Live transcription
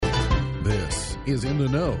is in the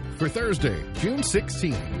know for Thursday, June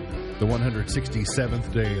 16th, the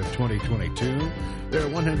 167th day of 2022. There are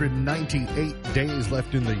 198 days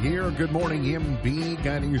left in the year. Good morning, MB,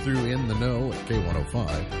 guiding you through In the Know at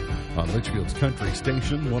K105 on Litchfield's Country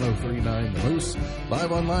Station, 103.9 The Moose.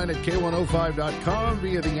 Live online at K105.com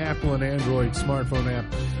via the Apple and Android smartphone app,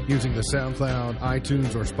 using the SoundCloud,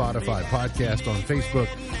 iTunes, or Spotify podcast, on Facebook,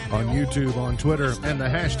 on YouTube, on Twitter, and the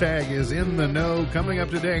hashtag is In the Know. Coming up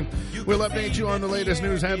today, we'll update you on the latest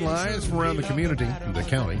news headlines from around the community, the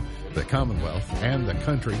county, the Commonwealth, and the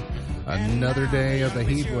country. Another day of the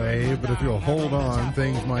heat wave, but if you'll hold on,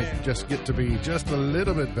 things might just get to be just a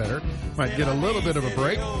little bit better. Might get a little bit of a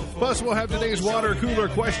break. Plus, we'll have today's water cooler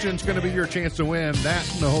questions. Going to be your chance to win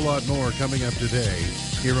that and a whole lot more coming up today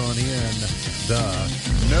here on In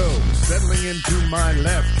the Know. Settling into my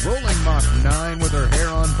left, rolling Mach 9 with her hair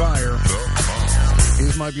on fire,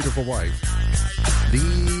 is my beautiful wife,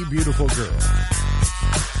 the beautiful girl.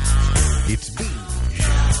 It's Beej.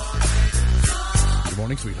 Good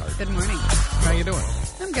morning, sweetheart. Good morning. How you doing?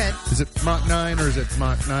 I'm good. Is it Mach 9 or is it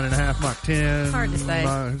Mach 9.5, Mach 10? Hard to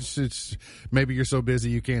say. It's maybe you're so busy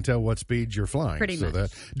you can't tell what speed you're flying. Pretty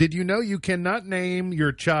much. Did you know you cannot name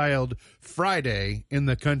your child Friday in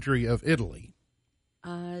the country of Italy?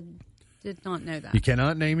 Did not know that. You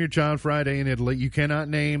cannot name your child Friday in Italy. You cannot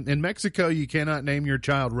name, in Mexico, you cannot name your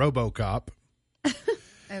child RoboCop.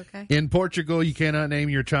 Okay. In Portugal, you cannot name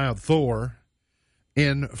your child Thor.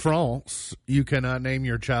 In France, you cannot name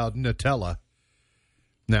your child Nutella.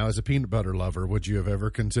 Now, as a peanut butter lover, would you have ever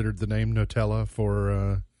considered the name Nutella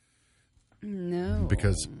for... No.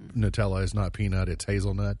 Because Nutella is not peanut, it's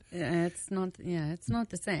hazelnut. It's not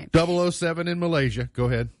the same. 007 in Malaysia. Go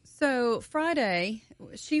ahead. So, Friday,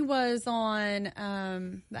 she was on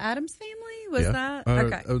the Addams Family? Was that?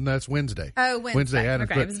 Okay. And that's Wednesday. Oh, Wednesday. Addams.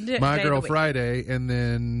 Okay. It was My day Girl of the week. Friday, and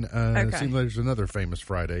then it seems like there's another famous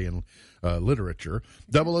Friday in literature.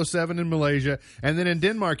 007 in Malaysia. And then in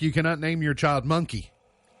Denmark, you cannot name your child Monkey.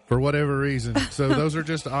 For whatever reason. So those are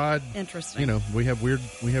just odd. Interesting. You know, we have weird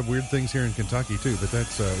things here in Kentucky, too, but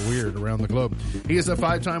that's weird around the globe. He is a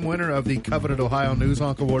 5-time winner of the coveted Ohio News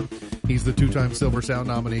Honk Award. He's the 2-time Silver Sound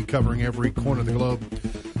nominee, covering every corner of the globe.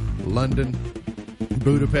 London,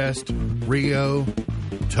 Budapest, Rio,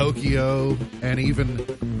 Tokyo, and even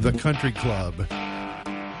the Country Club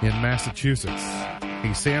in Massachusetts.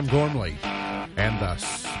 He's Sam Gormley and the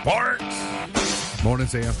Sports. Morning,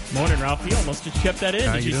 Sam. Morning, Ralph. You almost just kept that in.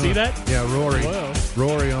 How Did you doing? see that? Yeah, Rory. Whoa.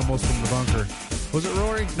 Rory almost from the bunker. Was it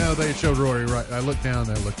Rory? No, they showed Rory right. I looked down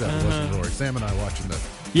and I looked up. It wasn't Rory. Sam and I watching the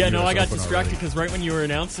Yeah, US no, I got Open distracted already. because right when you were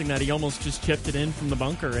announcing that, he almost just chipped it in from the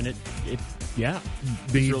bunker, and yeah.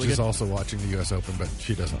 Beej really is good. also watching the U.S. Open, but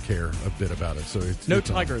she doesn't care a bit about it. So it's No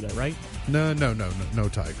it's on. Tiger, though, right? No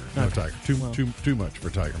Tiger. No Okay. Tiger. Too much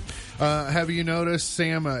for Tiger. Have you noticed,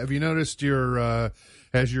 Sam? Have you noticed your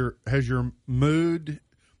has your mood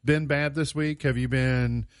been bad this week? Have you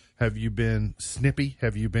been snippy?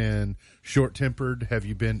 Have you been short-tempered? Have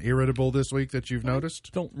you been irritable this week that you've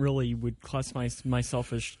noticed? Don't really would classify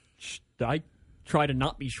myself as I try to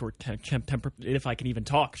not be short-tempered, if I can even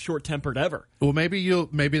talk, short-tempered ever. Well,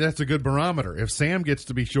 maybe that's a good barometer. If Sam gets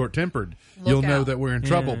to be short-tempered, you'll know out. that we're in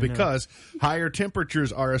trouble, Yeah, because higher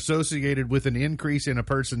temperatures are associated with an increase in a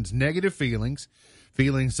person's negative feelings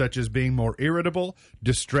such as being more irritable,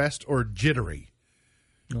 distressed, or jittery.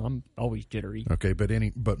 No, I'm always jittery. Okay, but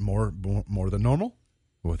more than normal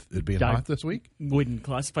with it being hot this week? Wouldn't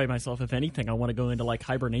classify myself, if anything. I want to go into like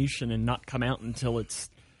hibernation and not come out until it's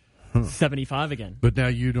 75 again. But now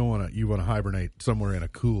you don't want to. You want to hibernate somewhere in a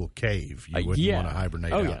cool cave. You wouldn't yeah. want to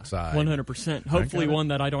hibernate Oh, outside. 100%. Hopefully got it. one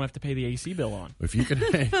that I don't have to pay the AC bill on. If you can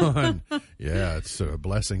hang on, yeah, it's a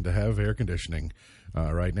blessing to have air conditioning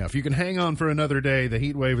right now. If you can hang on for another day, the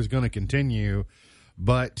heat wave is going to continue.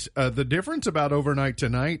 But the difference about overnight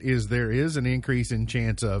tonight is there is an increase in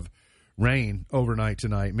chance of rain overnight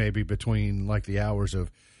tonight, maybe between like the hours of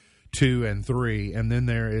 2 and 3. And then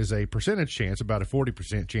there is a percentage chance, about a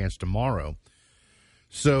 40% chance tomorrow.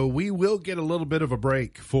 So we will get a little bit of a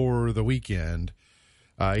break for the weekend.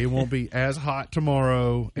 It won't be as hot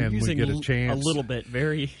tomorrow, and we get a chance. A little bit,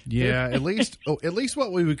 very. Yeah, at least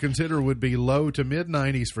what we would consider would be low to mid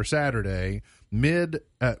 90s for Saturday, mid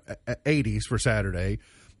 80s for Saturday,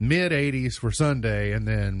 mid 80s for Sunday, and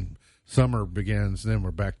then summer begins. Then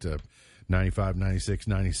we're back to 95, 96,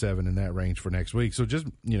 97 in that range for next week. So just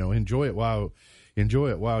enjoy it while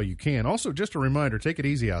you can. Also, just a reminder: take it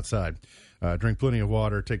easy outside. Drink plenty of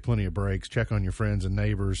water. Take plenty of breaks. Check on your friends and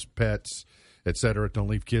neighbors, pets, etc. Don't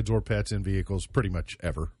leave kids or pets in vehicles pretty much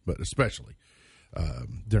ever, but especially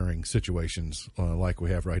during situations like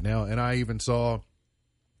we have right now. And I even saw,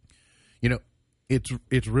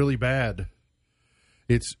 it's really bad.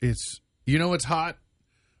 It's it's hot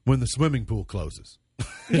when the swimming pool closes.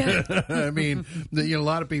 Yeah. I mean, a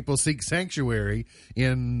lot of people seek sanctuary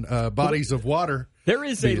in bodies of water. There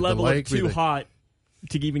is a level of too hot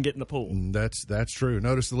to even get in the pool. That's true.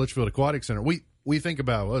 Notice the Litchfield Aquatic Center. We think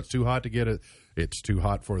about, well, it's too hot to get it. It's too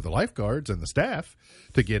hot for the lifeguards and the staff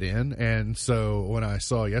to get in. And so when I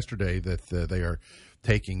saw yesterday that they are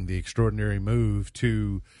taking the extraordinary move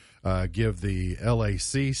to give the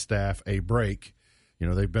LAC staff a break.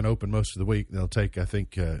 They've been open most of the week. They'll take, I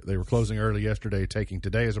think, they were closing early yesterday, taking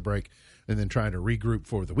today as a break, and then trying to regroup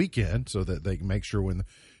for the weekend so that they can make sure when the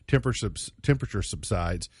temperature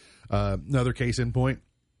subsides. Another case in point,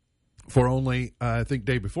 for only, I think,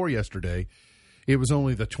 day before yesterday, it was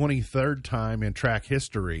only the 23rd time in track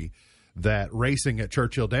history that racing at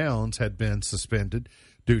Churchill Downs had been suspended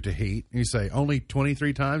due to heat. You say, only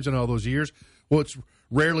 23 times in all those years? Well, it's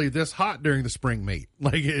rarely this hot during the spring meet.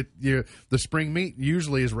 The spring meet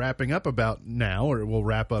usually is wrapping up about now, or it will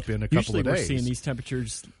wrap up in a couple of days. Usually we're seeing these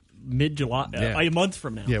temperatures mid-July, a month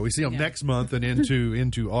from now. Yeah, we see them next month and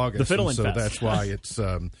into August. The Fiddling so Fest.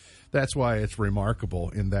 that's why it's remarkable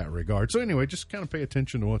in that regard. So anyway, just kind of pay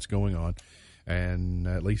attention to what's going on, and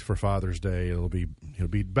at least for Father's Day, it'll be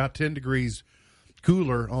about 10 degrees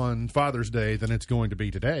cooler on Father's Day than it's going to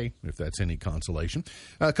be today, if that's any consolation.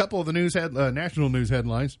 A couple of the national news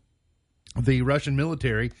headlines. The Russian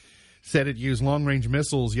military said it used long-range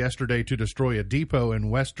missiles yesterday to destroy a depot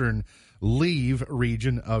in western Lviv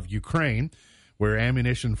region of Ukraine, where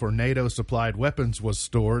ammunition for NATO-supplied weapons was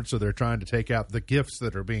stored. So they're trying to take out the gifts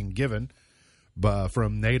that are being given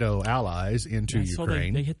from NATO allies into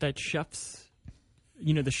Ukraine. They hit that chef's...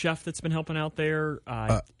 the chef that's been helping out there,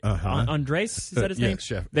 Andres, is that his name?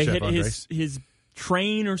 Chef hit Andres. his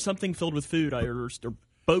train or something filled with food, or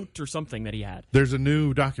boat or something that he had. There's a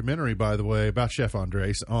new documentary, by the way, about Chef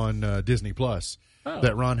Andres on Disney Plus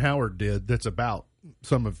that Ron Howard did. That's about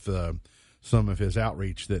some of his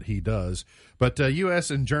outreach that he does. But U.S.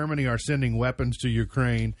 and Germany are sending weapons to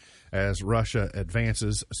Ukraine as Russia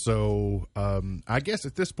advances. So I guess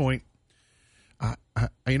at this point, I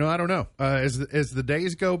don't know. As the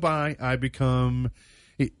days go by,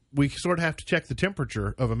 we sort of have to check the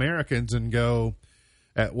temperature of Americans and go,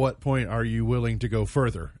 at what point are you willing to go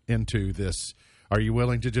further into this? Are you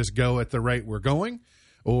willing to just go at the rate we're going?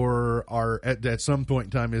 Or at some point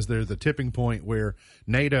in time, is there the tipping point where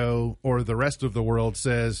NATO or the rest of the world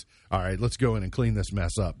says, all right, let's go in and clean this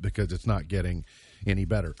mess up because it's not getting any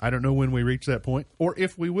better? I don't know when we reach that point or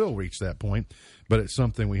if we will reach that point, but it's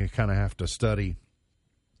something we kind of have to study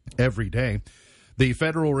every day. The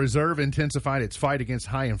Federal Reserve intensified its fight against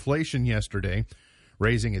high inflation yesterday,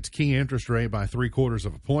 raising its key interest rate by 0.75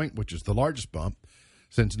 of a point, which is the largest bump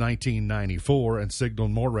since 1994, and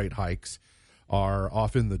signaled more rate hikes are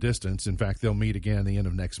off in the distance. In fact, they'll meet again at the end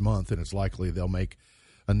of next month, and it's likely they'll make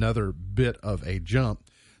another bit of a jump.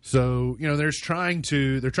 So, they're trying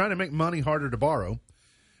to make money harder to borrow,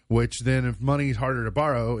 which then if money is harder to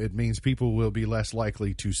borrow, it means people will be less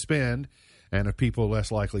likely to spend. And if people are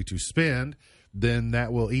less likely to spend, then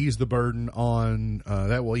that will ease the burden on,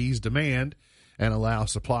 that will ease demand and allow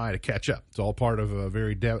supply to catch up. It's all part of a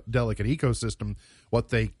very delicate ecosystem. What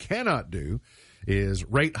they cannot do is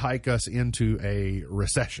rate hike us into a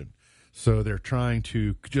recession. So they're trying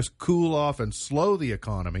to just cool off and slow the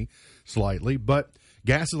economy slightly. But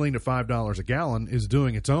gasoline at $5 a gallon is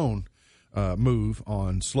doing its own move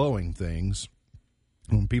on slowing things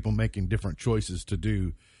when people making different choices to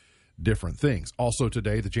do different things. Also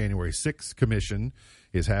today, the January 6th Commission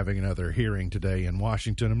is having another hearing today in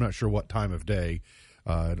Washington. I'm not sure what time of day.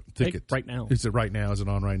 I think it's right now. Is it right now? Is it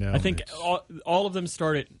on right now? I think all of them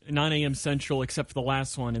start at 9 a.m. Central except for the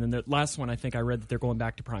last one. And then the last one, I think I read that they're going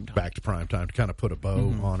back to prime time. Back to prime time to kind of put a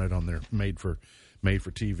bow on it on their made for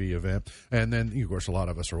TV event. And then, of course, a lot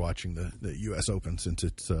of us are watching the U.S. Open since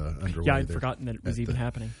it's underway. Yeah, I'd forgotten that it was even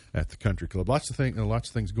happening. At the Country Club. Lots of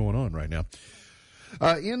things going on right now.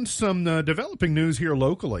 In some developing news here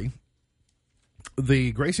locally,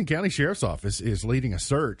 the Grayson County Sheriff's Office is leading a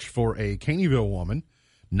search for a Caneyville woman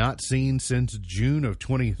not seen since June of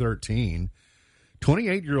 2013.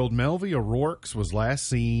 28-year-old Melvia Rourks was last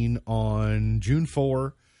seen on June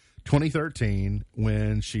 4, 2013,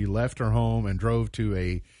 when she left her home and drove to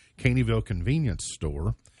a Caneyville convenience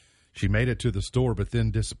store. She made it to the store but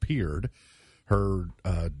then disappeared. Her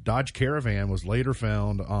Dodge Caravan was later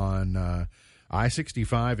found on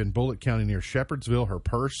I-65 in Bullitt County near Shepherdsville. Her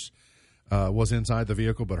purse was inside the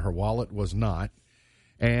vehicle, but her wallet was not.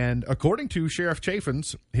 And according to Sheriff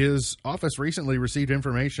Chaffins, his office recently received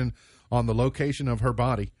information on the location of her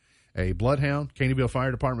body a bloodhound. Caneyville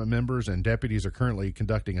Fire Department members and deputies are currently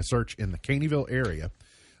conducting a search in the Caneyville area.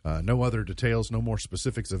 No other details, no more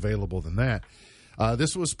specifics available than that.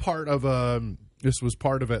 This was part of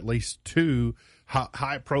at least 2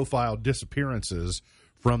 high-profile disappearances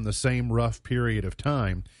from the same rough period of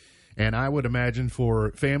time. And I would imagine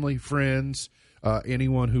for family, friends,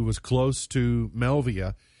 anyone who was close to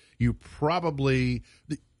Melvia, you probably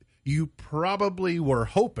were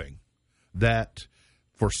hoping that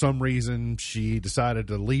for some reason she decided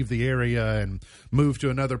to leave the area and move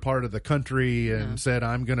to another part of the country and said,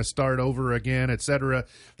 I'm going to start over again, etc.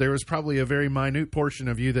 There was probably a very minute portion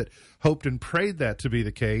of you that hoped and prayed that to be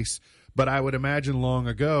the case. But I would imagine long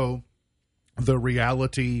ago, the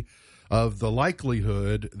reality of the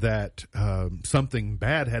likelihood that something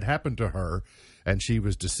bad had happened to her and she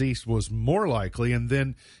was deceased was more likely. And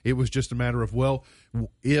then it was just a matter of, well,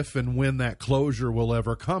 if and when that closure will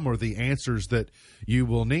ever come or the answers that you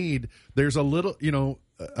will need. There's a little,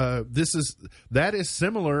 that is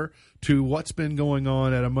similar to what's been going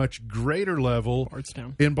on at a much greater level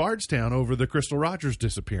in Bardstown over the Crystal Rogers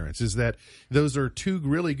disappearance. Is that those are 2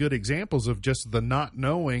 really good examples of just the not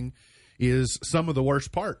knowing is some of the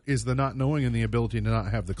worst part, is the not knowing and the ability to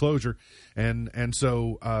not have the closure. And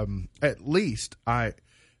so at least I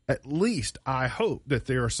hope that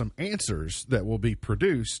there are some answers that will be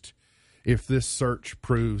produced if this search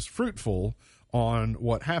proves fruitful on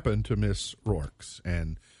what happened to Miss Rourke's.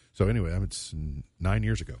 And so anyway, it's 9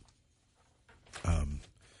 years ago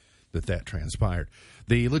that transpired.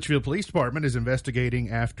 The Litchfield Police Department is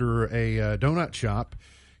investigating after a donut shop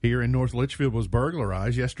here in North Litchfield was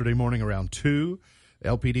burglarized yesterday morning around 2.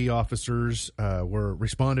 LPD officers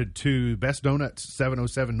responded to Best Donuts,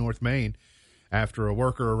 707 North Main, after a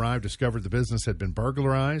worker arrived, discovered the business had been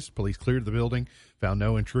burglarized. Police cleared the building, found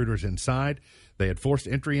no intruders inside. They had forced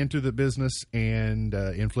entry into the business and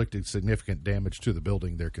inflicted significant damage to the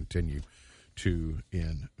building. They continue to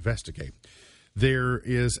investigate. There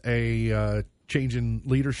is a change in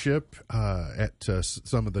leadership at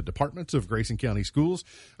some of the departments of Grayson County Schools.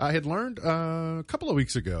 I had learned a couple of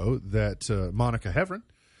weeks ago that Monica Heverin,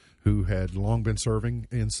 who had long been serving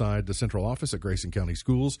inside the central office at Grayson County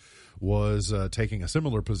Schools, was taking a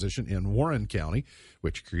similar position in Warren County,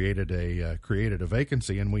 which created a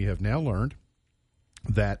vacancy. And we have now learned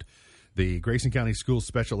that the Grayson County Schools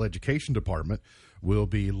Special Education Department will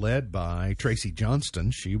be led by Tracy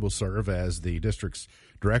Johnston. She will serve as the district's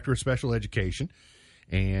Director of Special Education,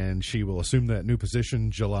 and she will assume that new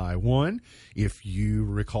position July 1. If you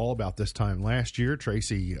recall, about this time last year,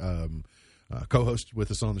 Tracy co-hosted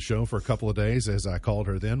with us on the show for a couple of days, as I called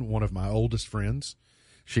her then, one of my oldest friends.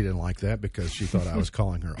 She didn't like that because she thought I was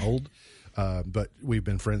calling her old. But we've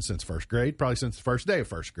been friends since first grade, probably since the first day of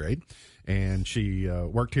first grade. And she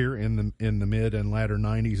worked here in the mid and latter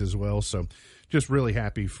 90s as well. So just really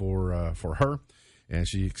happy for her. And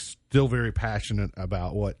she's still very passionate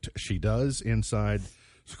about what she does inside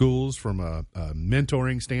schools from a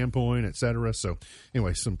mentoring standpoint, et cetera. So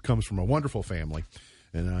anyway, comes from a wonderful family.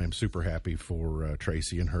 And I am super happy for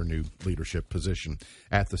Tracy and her new leadership position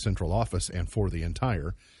at the central office and for the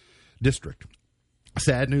entire district.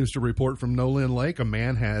 Sad news to report from Nolin Lake. A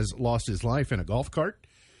man has lost his life in a golf cart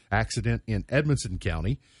accident in Edmonson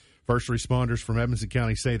County. First responders from Edmonson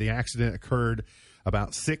County say the accident occurred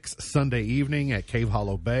about 6 Sunday evening at Cave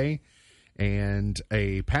Hollow Bay, and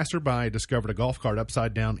a passerby discovered a golf cart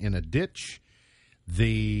upside down in a ditch.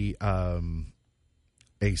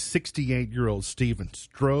 A 68-year-old Stephen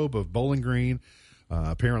Strobe of Bowling Green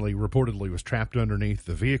reportedly was trapped underneath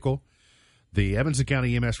the vehicle. The Edmonson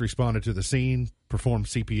County EMS responded to the scene, performed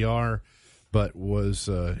CPR, but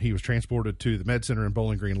he was transported to the Med Center in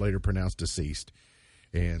Bowling Green, later pronounced deceased.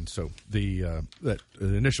 And so the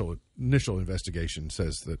initial investigation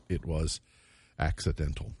says that it was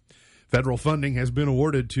accidental. Federal funding has been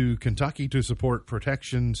awarded to Kentucky to support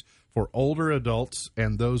protections for older adults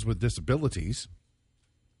and those with disabilities.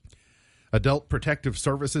 Adult Protective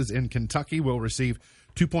Services in Kentucky will receive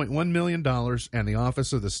 $2.1 million, and the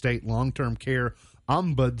Office of the State Long-Term Care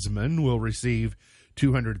Ombudsman will receive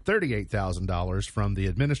 $238,000 from the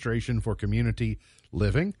Administration for Community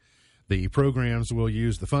Living. The programs will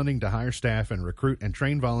use the funding to hire staff and recruit and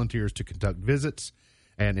train volunteers to conduct visits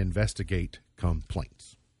and investigate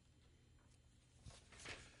complaints.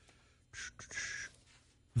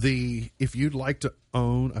 If you'd like to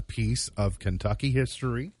own a piece of Kentucky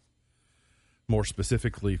history, more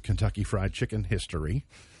specifically Kentucky Fried Chicken history,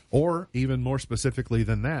 or even more specifically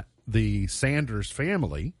than that, the Sanders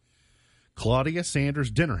family, Claudia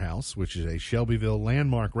Sanders Dinner House, which is a Shelbyville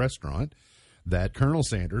landmark restaurant that Colonel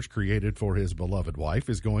Sanders created for his beloved wife,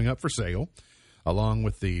 is going up for sale. along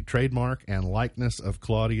with the trademark and likeness of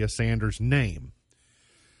Claudia Sanders' name.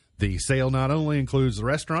 The sale not only includes the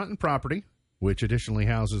restaurant and property, which additionally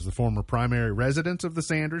houses the former primary residence of the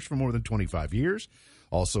Sanders for more than 25 years,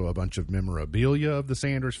 also a bunch of memorabilia of the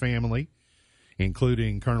Sanders family,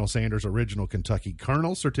 including Colonel Sanders' original Kentucky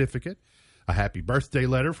Colonel certificate, a happy birthday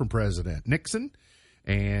letter from President Nixon,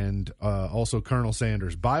 and also Colonel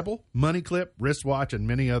Sanders' Bible, money clip, wristwatch, and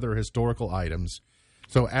many other historical items.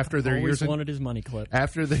 So after their years, wanted his money clip.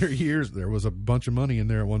 After their years, there was a bunch of money in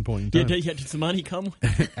there at one point in time. Did some money come?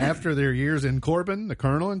 After their years in Corbin, the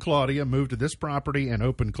Colonel and Claudia moved to this property and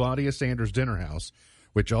opened Claudia Sanders Dinner House,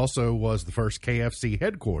 which also was the first KFC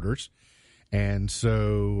headquarters. And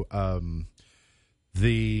so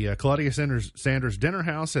the Claudia Sanders Dinner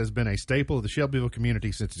House has been a staple of the Shelbyville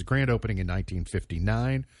community since its grand opening in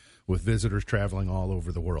 1959, with visitors traveling all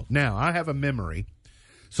over the world. Now, I have a memory.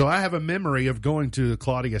 So I have a memory of going to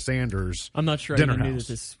Claudia Sanders. I'm not sure dinner I knew house.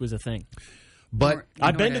 that this was a thing. But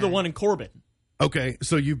I've been to the one in Corbin. Okay,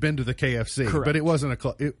 so you've been to the KFC, Correct. But it wasn't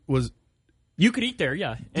it was. You could eat there,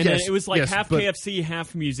 yeah, and Yes, it was like yes, half but- KFC,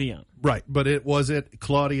 half museum. Right, but it was it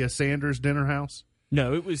Claudia Sanders Dinner House.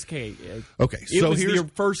 No, it was Okay, It so was here's your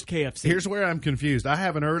first KFC. here's where I'm confused. I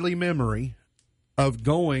have an early memory of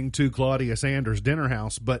going to Claudia Sanders Dinner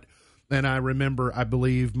House, and I remember I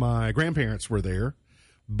believe my grandparents were there,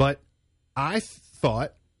 but I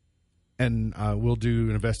thought, and we'll do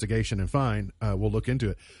an investigation and find, we'll look into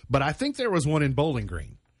it. But I think there was one in Bowling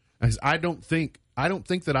Green. I don't think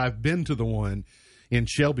that I've been to the one in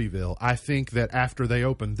Shelbyville. I think that after they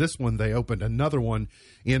opened this one, they opened another one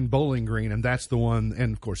in Bowling Green, and that's the one.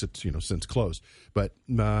 And of course, it's since closed. But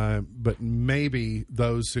maybe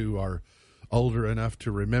those who are older enough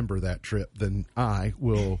to remember that trip than I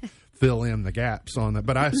will fill in the gaps on that.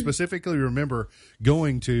 But I specifically remember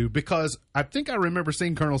going to, because I think I remember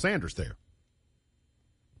seeing Colonel Sanders there.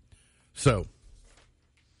 So,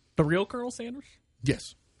 the real Colonel Sanders?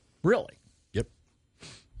 yes. Really? Yep.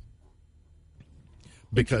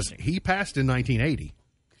 Because he passed in 1980.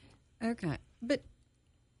 Okay. But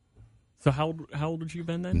So how old had you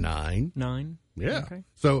been then? 9. 9? Yeah. Okay.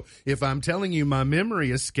 So if I'm telling you my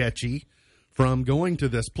memory is sketchy from going to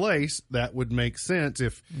this place, that would make sense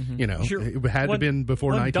if, Sure. it had to have been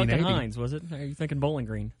before Wasn't 1980. Duncan Hines, was it? Are you thinking Bowling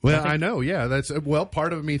Green? Well, I know, yeah. That's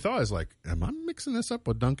part of me thought is like, am I mixing this up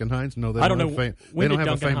with Duncan Hines? No, they I don't don't know. have When they did don't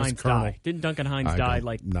have Duncan a famous Hines colonel. die? Didn't Duncan Hines die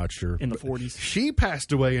like not sure in the But 40s? She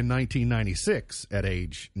passed away in 1996 at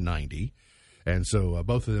age 90, and so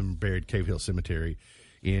both of them buried Cave Hill Cemetery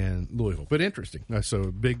in Louisville. But interesting. So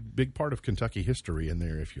a big part of Kentucky history in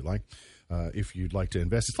there, if you like. If you'd like to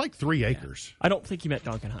invest, it's like 3 acres. I don't think you met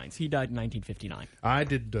Duncan Hines. He died in 1959. I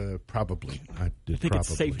did probably. I think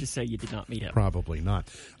it's safe to say you did not meet him. Probably not.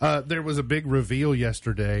 There was a big reveal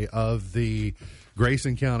yesterday of the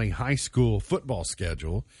Grayson County High School football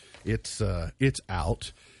schedule. It's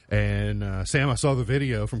out. And Sam, I saw the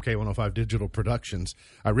video from K105 Digital Productions.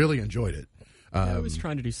 I really enjoyed it. I was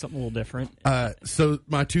trying to do something a little different. So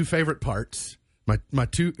my 2 favorite parts, my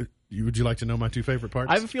 2. Would you like to know my 2 favorite parts?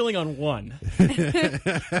 I have a feeling on one.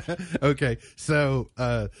 Okay, so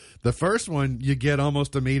the first one you get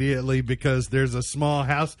almost immediately because there's a small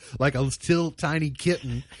house, like a still tiny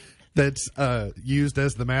kitten, that's used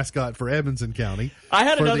as the mascot for Edmonson County. I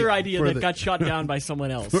had another idea that got shot down by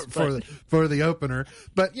someone else. For the opener.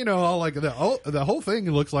 But, all like the whole thing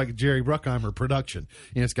looks like Jerry Bruckheimer production.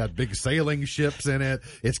 It's got big sailing ships in it.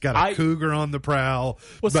 It's got a cougar on the prow.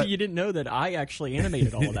 Well, so you didn't know that I actually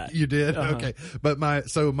animated all of that. You did? Uh-huh. Okay. But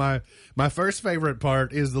my first favorite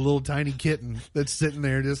part is the little tiny kitten that's sitting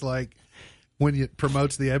there just like when it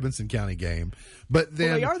promotes the Edmonson County game. But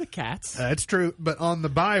then they are the cats. That's true. But on the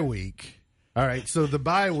bye week, all right, so the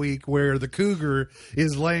bye week where the cougar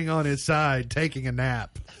is laying on his side taking a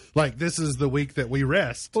nap. Like, this is the week that we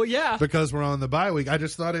rest. Well, yeah, because we're on the bye week. I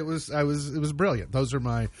just thought it was brilliant. Those are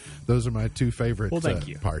my 2 favorite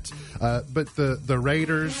parts. But the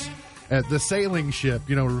Raiders. The sailing ship,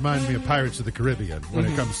 reminded me of Pirates of the Caribbean when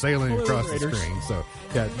it comes sailing across the screen. So,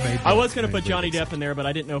 yeah, I was going to put Johnny Depp in there, but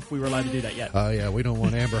I didn't know if we were allowed to do that yet. Yeah, we don't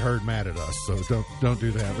want Amber Heard mad at us, so don't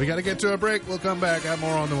do that. We got to get to a break. We'll come back. Have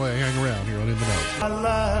more on the way. Hang around here on In the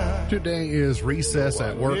Know. Today is Recess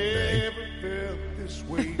at Work Day.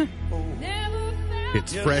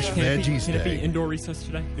 It's Fresh Veggies Day. Can it be indoor recess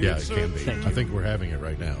today? Yeah, it can be. I think we're having it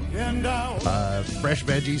right now. Fresh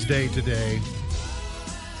Veggies Day today.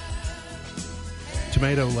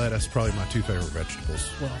 Tomato, lettuce, probably my 2 favorite vegetables.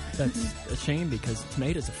 Well, that's a shame because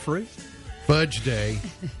tomatoes are fruit. Fudge Day.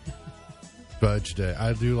 Fudge Day.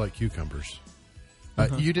 I do like cucumbers.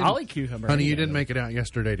 You didn't, I like cucumber. Honey, you didn't make it out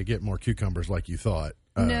yesterday to get more cucumbers like you thought.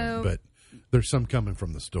 No. But There's some coming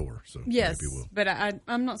from the store, so Yes, maybe we'll. but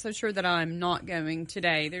I'm not so sure that I'm not going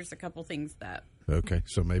today. There's a couple things that Okay,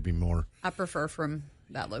 so maybe more. I prefer from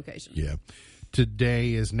that location. Yeah.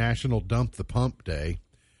 Today is National Dump the Pump Day.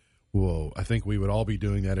 Well, I think we would all be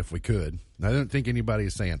doing that if we could. I don't think anybody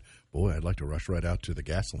is saying, boy, I'd like to rush right out to the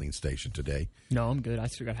gasoline station today. No, I'm good. I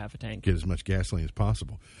still got half a tank. Get as much gasoline as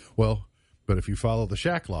possible. Well, but if you follow the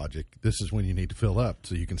Shack logic, this is when you need to fill up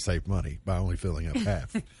so you can save money by only filling up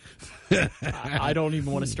half. I don't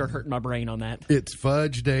even want to start hurting my brain on that. It's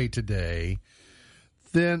Fudge Day today.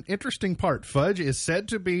 Then, interesting part, fudge is said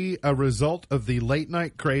to be a result of the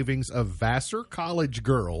late-night cravings of Vassar College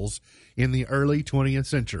girls in the early 20th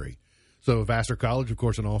century. So Vassar College, of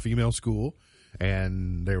course, an all-female school,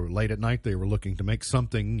 and they were late at night. They were looking to make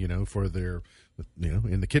something, for their,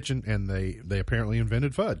 in the kitchen, and they apparently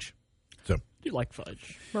invented fudge. So, I do like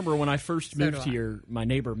fudge. Remember when I first moved here, my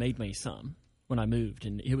neighbor made me some when I moved,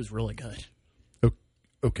 and it was really good.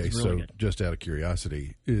 okay, Really so good. just out of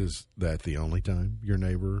curiosity, is that the only time your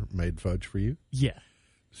neighbor made fudge for you? Yeah.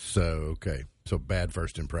 So, okay. So bad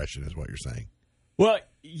first impression is what you're saying. Well,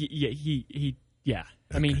 yeah.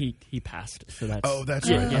 I mean, he passed, so that's. Oh, that's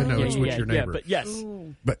right. I know it's with your neighbor. but yes,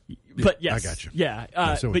 Ooh. But yes, I got you. Yeah,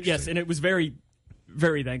 I see what but you're yes, saying. and it was very,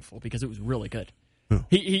 very thankful because it was really good. Oh.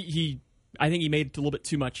 He I think he made it a little bit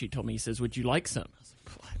too much. He told me, he says, "Would you like some?" I was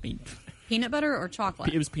like, I mean, Peanut butter or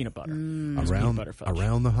chocolate? it was peanut butter. It was peanut around butter fudge.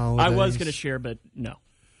 around the holidays. I was going to share, but no.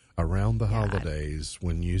 Around the holidays,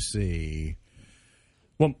 when you see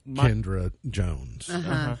Well, Kendra Jones,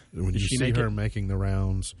 when Does you she see make her it? making the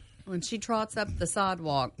rounds, When she trots up the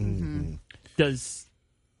sidewalk. Mm-hmm. does.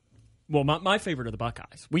 Well, my favorite are the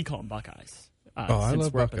Buckeyes. We call them Buckeyes. I since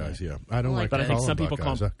love we're up in Buckeyes. the- Yeah, I don't like. But I to think call some them people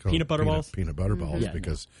call Buckeyes. them I peanut butter balls. Peanut butter balls Yeah.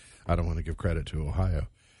 because I don't want to give credit to Ohio.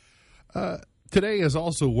 Today is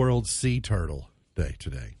also World Sea Turtle Day.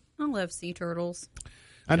 Today, I love sea turtles.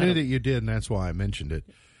 I knew that you did, and that's why I mentioned it.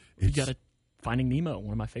 You It's, got a Finding Nemo,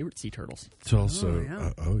 one of my favorite sea turtles. it's also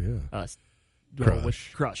With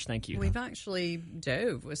Crush. Crush, thank you. We've actually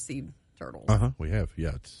dove with sea turtles. We have.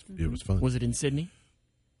 Yeah, it was fun. Was it in Sydney?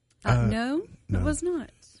 No, no. it was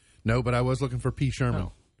not. No, but I was looking for P. Sherman,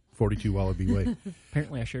 Oh. 42 Wallaby Way.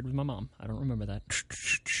 Apparently, I shared with my mom. I don't remember that.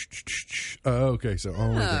 Okay, so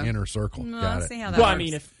only the inner circle. No, Got I it. see how that Well, works. I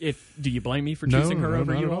mean, if do you blame me for No, choosing her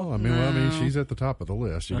over not you at all? all. I mean, she's at the top of the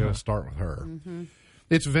list. You got to start with her.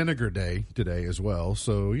 It's Vinegar Day today as well.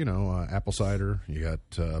 So, apple cider, you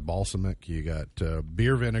got balsamic, you got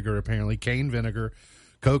beer vinegar, apparently, cane vinegar,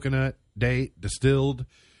 coconut, date, distilled,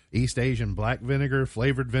 East Asian black vinegar,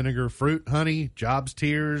 flavored vinegar, fruit, honey, Job's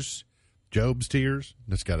Tears.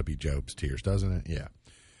 That's got to be Job's Tears, doesn't it? Yeah.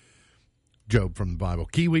 Job from the Bible.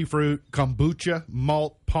 Kiwi fruit, kombucha,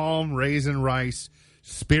 malt, palm, raisin, rice,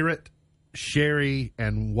 spirit, sherry,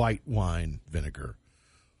 and white wine vinegar.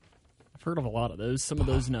 I've heard of a lot of those. Some of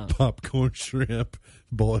those, no. Popcorn shrimp,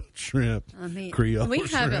 boiled shrimp, I mean, Creole we have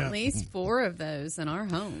shrimp. at least 4 of those in our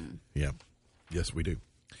home. Yeah. Yes, we do.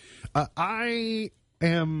 I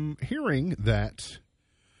am hearing that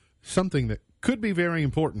something that could be very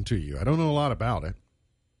important to you. I don't know a lot about it.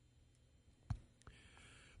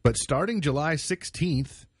 But starting July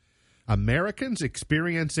 16th, Americans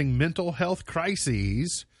experiencing mental health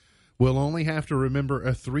crises will only have to remember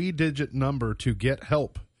a 3-digit number to get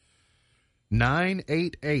help.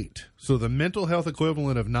 988. So the mental health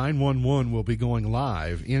equivalent of 911 will be going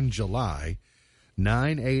live in July.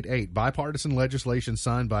 988. Bipartisan legislation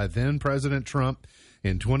signed by then President Trump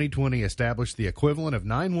in 2020 established the equivalent of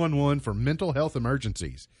 911 for mental health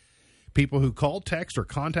emergencies. People who call, text, or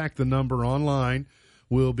contact the number online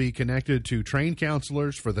will be connected to trained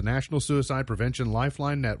counselors for the National Suicide Prevention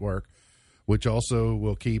Lifeline Network, which also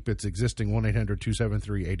will keep its existing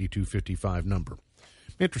 1-800-273-8255 number.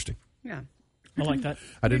 Interesting. Yeah. I like that.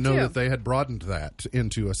 I didn't know too. that they had broadened that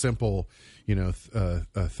into a simple,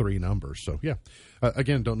 3 numbers. So, yeah.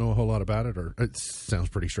 Again, don't know a whole lot about it, or it sounds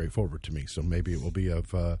pretty straightforward to me. So maybe it will be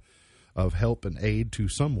of help and aid to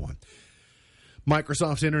someone.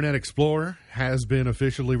 Microsoft's Internet Explorer has been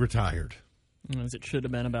officially retired. As it should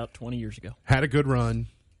have been about 20 years ago. Had a good run.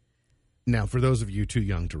 Now, for those of you too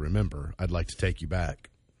young to remember, I'd like to take you back.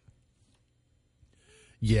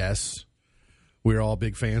 Yes, we're all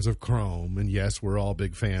big fans of Chrome, and yes, we're all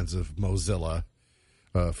big fans of Mozilla,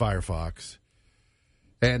 Firefox.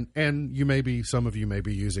 And some of you may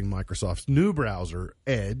be using Microsoft's new browser,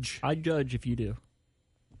 Edge. I'd judge if you do,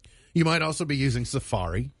 You might also be using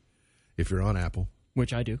Safari if you're on Apple.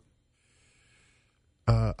 which I do.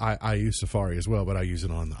 I use Safari as well, but I use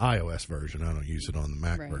it on the iOS version. I don't use it on the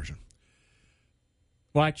Mac Right. version.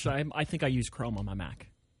 Well, actually, I think I use Chrome on my Mac,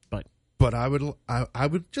 but But I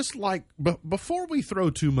would just like, before we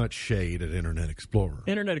throw too much shade at Internet Explorer.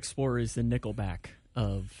 Internet Explorer is the Nickelback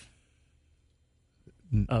of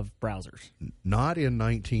browsers. Not in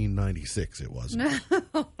 1996, it wasn't.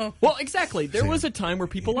 Well, exactly. There was a time where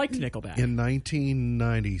people liked Nickelback. In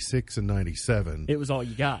 1996 and 97, it was all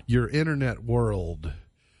you got. Your internet world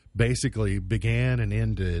basically began and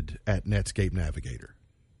ended at Netscape Navigator.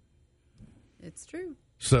 It's true.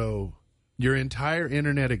 So your entire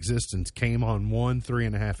internet existence came on one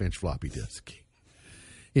 3.5-inch floppy disk.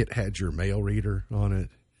 It had your mail reader on it.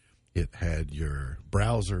 It had your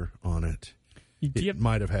browser on it. It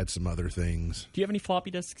might have had some other things. Do you have any floppy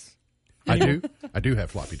disks? I do. I do have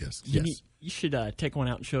floppy disks, yes. You should take one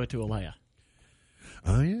out and show it to Alea.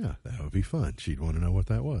 Oh, yeah. That would be fun. She'd want to know what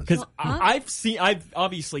that was. Because I've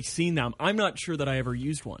obviously seen them. I'm not sure that I ever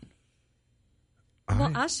used one.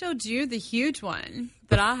 Well, I showed you the huge one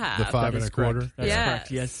that I have. The 5 1/4? That's correct.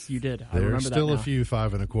 Yes, you did. I There's remember still that a now. few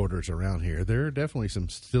 5 1/4s around here. There are definitely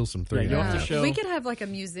still some 3 you'll have to 1/2. show. We could have like a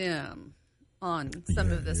museum on some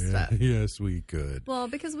of this stuff. Yes, we could. Well,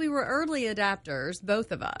 because we were early adapters,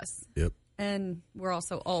 both of us. Yep. And we're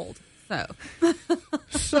also old.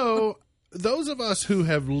 So those of us who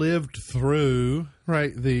have lived through,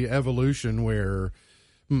 right, the evolution where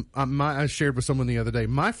I shared with someone the other day,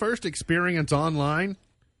 my first experience online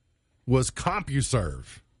was CompuServe.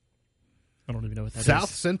 I don't even know what that is.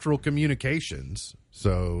 South Central Communications,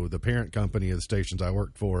 so the parent company of the stations I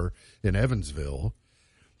worked for in Evansville.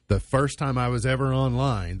 The first time I was ever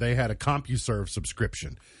online, they had a CompuServe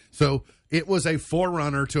subscription. So it was a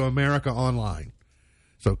forerunner to America Online.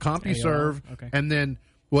 So CompuServe, okay. And then,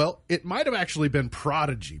 well, it might have actually been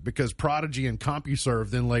Prodigy, because Prodigy and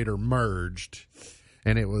CompuServe then later merged,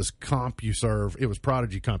 and it was CompuServe. It was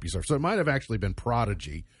Prodigy CompuServe. So it might have actually been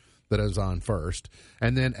Prodigy that I was on first.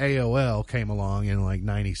 And then AOL came along in like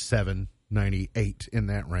 97, 98, in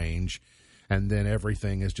that range. And then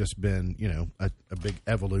everything has just been, a big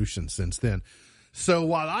evolution since then. So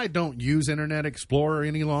while I don't use Internet Explorer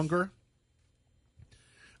any longer,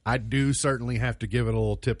 I do certainly have to give it a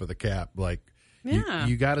little tip of the cap. Like,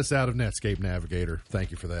 you got us out of Netscape Navigator.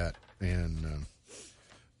 Thank you for that. And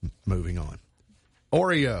moving on.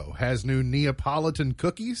 Oreo has new Neapolitan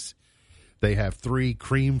cookies. They have 3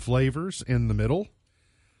 cream flavors in the middle.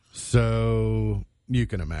 So you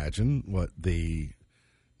can imagine what the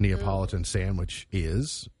Neapolitan sandwich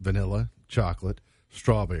is: vanilla, chocolate,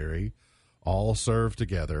 strawberry, all served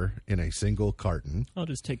together in a single carton. I'll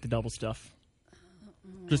just take the double stuff.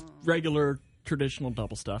 Just regular, traditional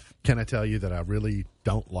double stuff. Can I tell you that I really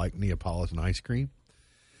don't like Neapolitan ice cream?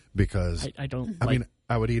 Because I don't. I mean,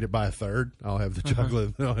 I would eat it by a third. I'll have the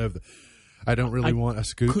chocolate. I don't really want a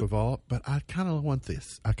scoop of all, but I kind of want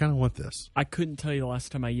this. I couldn't tell you the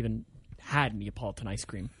last time I even had Neapolitan ice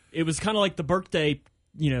cream. It was kind of like the birthday.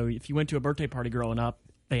 If you went to a birthday party growing up,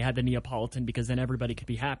 they had the Neapolitan because then everybody could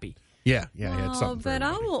be happy. Yeah, I had something for but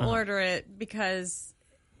everybody. I will order it because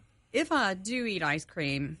if I do eat ice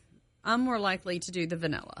cream, I'm more likely to do the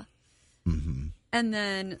vanilla. Mm-hmm. And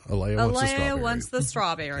then Alea wants the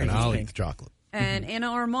strawberry. And I'll eat the chocolate. And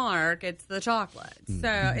Anna or Mark, it's the chocolate.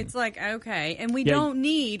 So it's like, okay. And we don't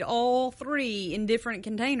need all 3 in different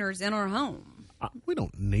containers in our home. We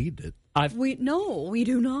don't need it. We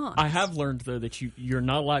do not. I have learned, though, that you're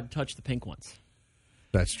not allowed to touch the pink ones.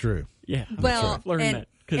 That's true. Yeah. Well, learning that.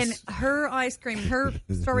 And her ice cream, her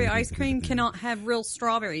strawberry ice cream cannot have real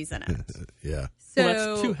strawberries in it. Yeah. So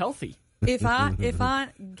that's too healthy. If I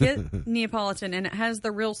get Neapolitan and it has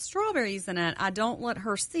the real strawberries in it, I don't let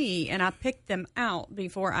her see, and I pick them out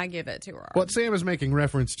before I give it to her. What Sam is making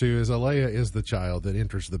reference to is Alea is the child that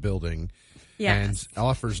enters the building and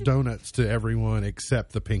offers donuts to everyone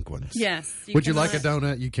except the pink ones. Yes. Would you like a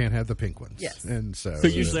donut? You can't have the pink ones. Yes. And so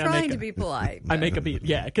usually trying to be polite. I make a beat.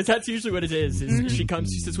 Yeah, because that's usually what it is she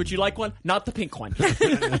comes, she says, "Would you like one?" Not the pink one.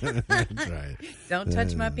 That's right. Don't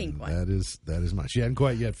touch my pink one. That is mine. She hadn't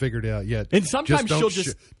quite yet figured it out yet. And sometimes she'll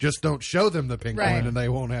just don't show them the pink one, and they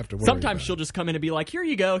won't have to worry. Sometimes she'll just come in and be like, "Here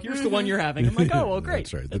you go. Here's the one you're having." I'm like, "Oh, well, great."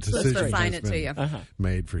 That's right. The decision sign has it to been you.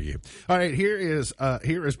 made for you. All right. Here is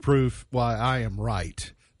proof why I am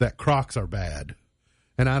right that Crocs are bad,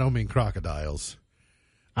 and I don't mean crocodiles.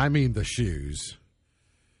 I mean the shoes.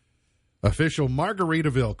 Official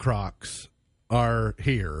Margaritaville Crocs are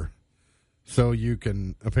here, so you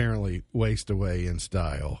can apparently waste away in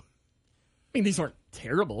style. I mean, these aren't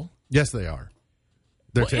terrible. Yes, they are.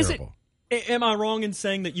 They're terrible. Am I wrong in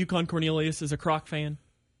saying that Yukon Cornelius is a Croc fan?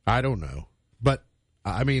 I don't know, but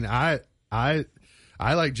I mean, I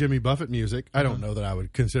like Jimmy Buffett music. I don't know that I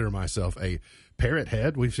would consider myself a Parrot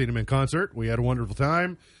head. We've seen him in concert. We had a wonderful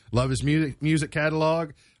time. love his music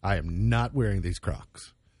catalog. I am not wearing these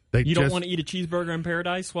Crocs. You don't want to eat a cheeseburger in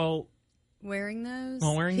paradise while wearing those?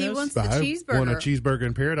 He wants the cheeseburger. I want a cheeseburger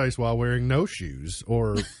in paradise while wearing no shoes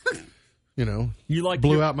or, you like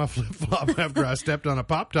blew out my flip-flop after I stepped on a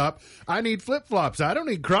Pop-Top. I need flip-flops. I don't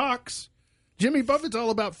need Crocs. Jimmy Buffett's all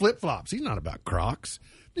about flip-flops. He's not about Crocs.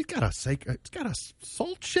 It's got a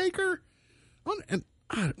salt shaker on, and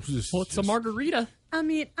it's a margarita. I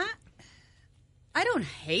mean, I don't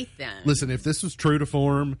hate them. Listen, if this was true to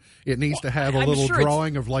form, it needs to have a little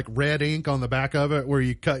drawing of like red ink on the back of it where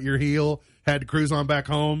you cut your heel, had to cruise on back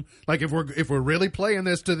home. Like if we're really playing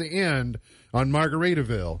this to the end on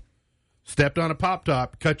Margaritaville, stepped on a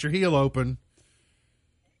Pop-Top, cut your heel open,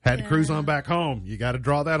 had to cruise on back home. You got to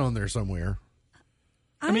draw that on there somewhere.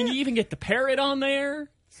 I mean, you even get the parrot on there.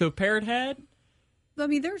 So parrot head. I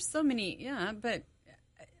mean, there's so many, but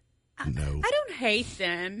No. I don't hate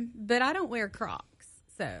them, but I don't wear Crocs.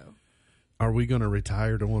 So, are we going to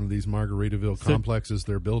retire to one of these Margaritaville complexes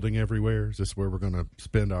they're building everywhere? Is this where we're going to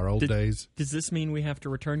spend our old days? Does this mean we have to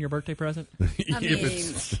return your birthday present? I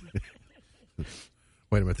mean,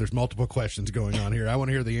 wait a minute. There's multiple questions going on here. I want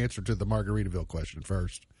to hear the answer to the Margaritaville question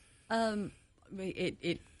first.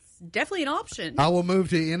 It's definitely an option. I will move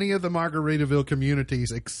to any of the Margaritaville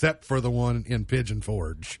communities except for the one in Pigeon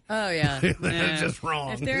Forge. Oh, yeah. That's just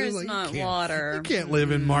wrong. If there is not water. You can't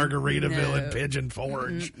live in Margaritaville and Pigeon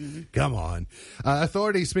Forge. Come on.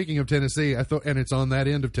 Authorities, speaking of Tennessee, and it's on that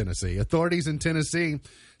end of Tennessee, authorities in Tennessee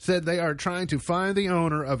said they are trying to find the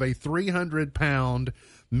owner of a 300-pound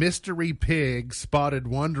mystery pig spotted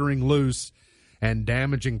wandering loose and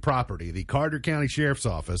damaging property. The Carter County Sheriff's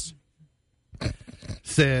Office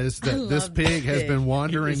says that this pig has been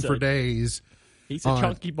wandering for days. He's a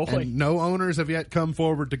chunky boy. And no owners have yet come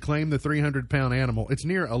forward to claim the 300-pound animal. It's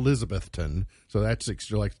near Elizabethton, so that's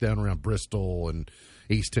like down around Bristol and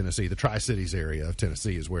East Tennessee. The Tri-Cities area of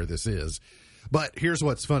Tennessee is where this is. But here's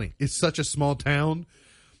what's funny. It's such a small town.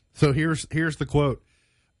 So here's the quote.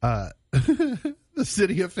 The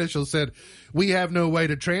city official said, "We have no way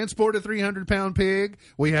to transport a 300-pound pig.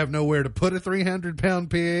 We have nowhere to put a 300-pound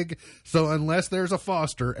pig. So unless there's a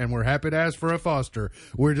foster, and we're happy to ask for a foster,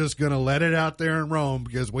 we're just going to let it out there and roam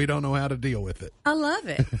because we don't know how to deal with it." I love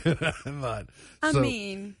it.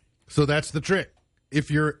 So that's the trick.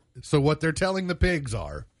 So what they're telling the pigs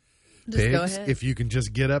are, just go ahead. If you can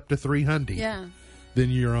just get up to 300, then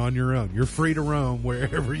you're on your own. You're free to roam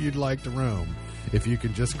wherever you'd like to roam. If you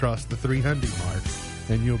can just cross the 300 mark,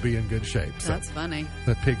 then you'll be in good shape. So that's funny.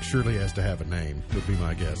 That pig surely has to have a name, would be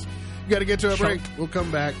my guess. You got to get to a break. We'll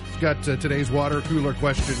come back. Got today's water cooler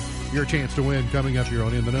question. Your chance to win coming up here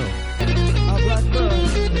on In the Know.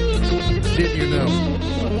 Did you know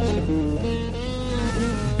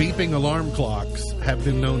beeping alarm clocks have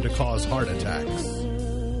been known to cause heart attacks?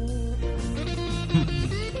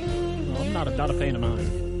 I'm not a fan of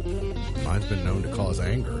mine. Mine's been known to cause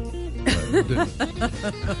anger.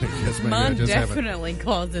 Mine definitely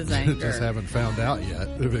causes anger. Just haven't found out yet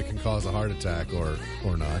if it can cause a heart attack or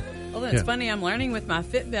not. Well, it's funny. I'm learning with my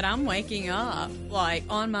Fitbit. I'm waking up like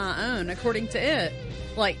on my own, according to it,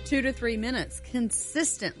 like 2 to 3 minutes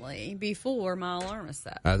consistently before my alarm is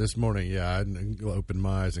set. This morning, I opened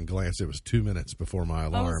my eyes and glanced. It was 2 minutes before my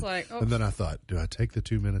alarm. I was like, oh. And then I thought, do I take the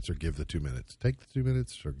 2 minutes or give the 2 minutes? Take the 2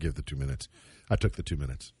 minutes or give the 2 minutes? I took the 2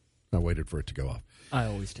 minutes. I waited for it to go off. I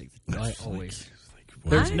always take the. I always.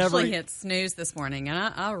 I actually hit snooze this morning,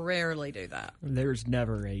 and I rarely do that. There's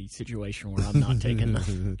never a situation where I'm not taking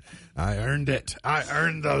the... I earned it. I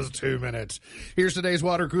earned those 2 minutes. Here's today's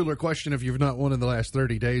water cooler question. If you've not won in the last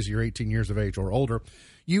 30 days, you're 18 years of age or older,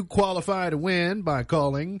 you qualify to win by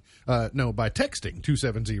texting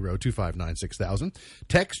 270-259-6000.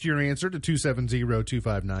 Text your answer to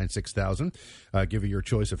 270-259-6000. Give you your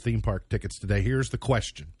choice of theme park tickets today. Here's the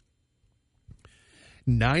question.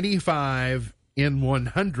 95 in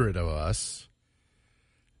 100 of us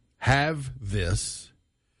have this,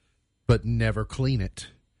 but never clean it.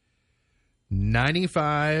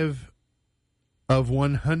 95 of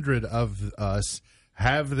 100 of us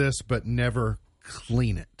have this, but never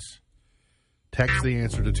clean it. Text the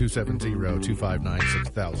answer to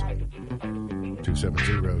 270-259-6000.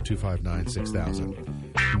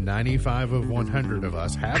 270-259-6000. 95 of 100 of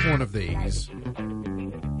us have one of these,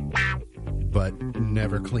 but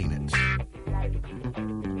never clean it.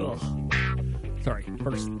 Ugh. Sorry,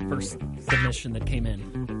 first submission that came in.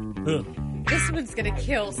 Ugh. This one's gonna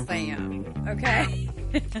kill Sam. Okay.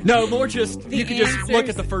 No, more just you can just look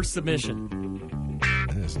at the first submission.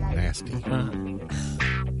 That's nasty.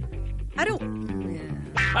 I don't. Yeah.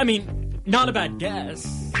 I mean, not a bad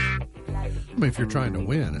guess. I mean, if you're trying to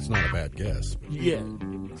win, it's not a bad guess. Yeah.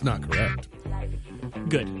 It's not correct.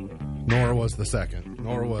 Good. Nor was the second.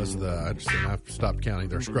 Nor was the... I've stopped counting.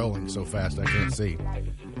 They're scrolling so fast I can't see.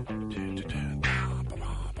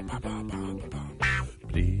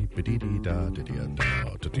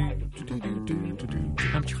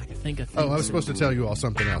 I'm trying to think of things. Oh, I was supposed to tell you all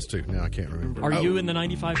something else, too. Now I can't remember. Are you in the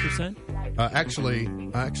 95%?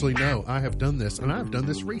 Actually, no. I have done this, and I've done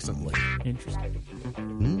this recently. Interesting.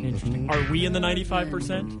 Interesting. Are we in the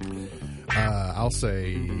 95%? I'll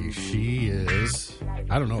say she is.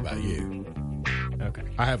 I don't know about you. Okay.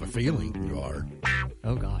 I have a feeling you are.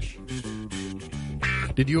 Oh, gosh.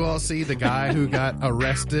 Did you all see the guy who got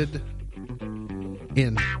arrested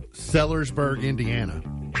in Sellersburg, Indiana,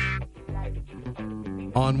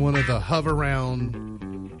 on one of the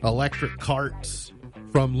hover-round electric carts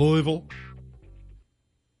from Louisville?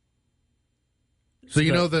 So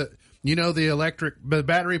you know the the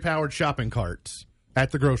battery-powered shopping carts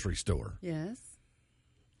at the grocery store. Yes.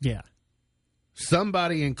 Yeah.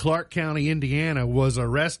 Somebody in Clark County, Indiana, was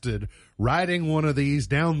arrested riding one of these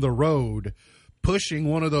down the road, pushing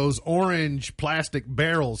one of those orange plastic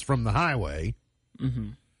barrels from the highway.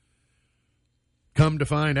 Mm-hmm. Come to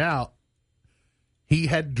find out, he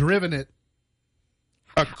had driven it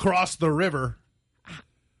across the river.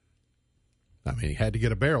 I mean, he had to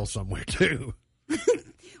get a barrel somewhere, too.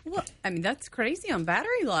 Well, I mean, that's crazy on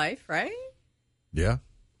battery life, right? Yeah.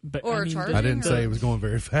 But, Or charging. I didn't say it was going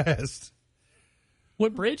very fast.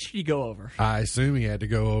 What bridge did you go over? I assume he had to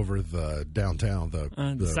go over the downtown,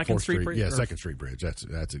 the Second 4th Street Bridge? Yeah, Or- 2nd Street Bridge.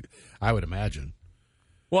 I would imagine.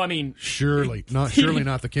 Well, I mean, Surely not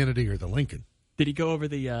the Kennedy or the Lincoln. did he go over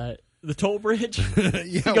the toll bridge?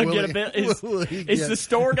 Yeah, Gonna get a bill? Is the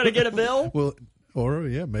store going to get a bill? Well, or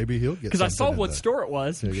yeah, maybe he'll get. Because I saw something in what the- store it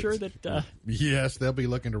was. I'm sure that Yes, they'll be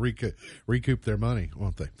looking to recoup their money,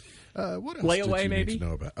 won't they? What else Layaway, did you maybe? need to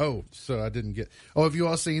know about? Oh, so I didn't get. Oh, have you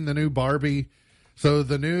all seen the new Barbie? So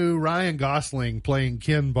the new Ryan Gosling playing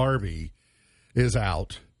Ken Barbie is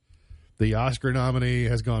out. The Oscar nominee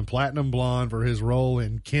has gone platinum blonde for his role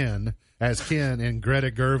in Ken in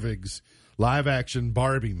Greta Gerwig's live-action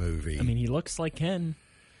Barbie movie. I mean, he looks like Ken.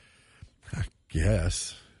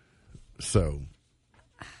 Yes. So,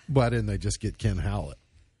 why didn't they just get Ken Howlett?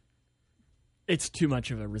 It's too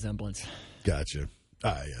much of a resemblance. Gotcha.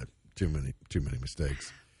 Yeah, too many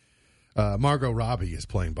mistakes. Margot Robbie is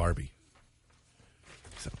playing Barbie.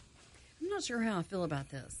 So, I'm not sure how I feel about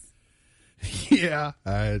this. yeah,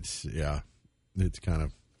 it's kind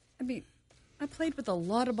of. I mean, I played with a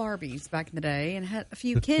lot of Barbies back in the day and had a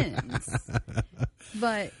few Kens.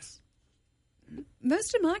 But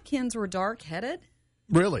most of my Kens were dark-headed.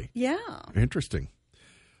 Really? Yeah. Interesting.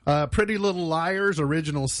 Pretty Little Liars,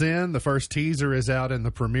 Original Sin. The first teaser is out in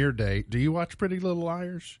the premiere date. Do you watch Pretty Little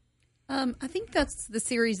Liars? I think that's the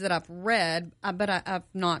series that I've read, but I've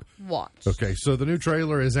not watched. Okay, so the new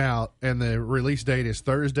trailer is out, and the release date is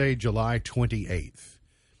Thursday, July 28th.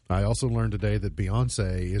 I also learned today that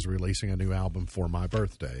Beyonce is releasing a new album for my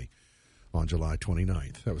birthday on July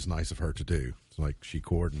 29th. That was nice of her to do. It's like she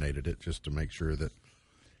coordinated it just to make sure that...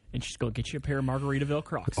 And she's going to get you a pair of Margaritaville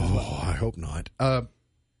Crocs as Oh, well. I hope not.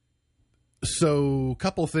 So a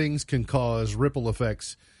couple things can cause ripple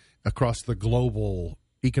effects across the global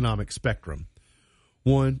economic spectrum.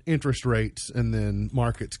 One, interest rates, and then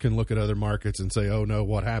markets can look at other markets and say, oh, no,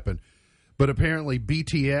 what happened? But apparently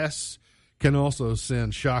BTS can also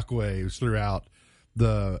send shockwaves throughout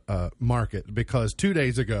the market, because 2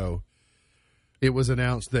 days ago it was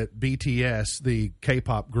announced that BTS, the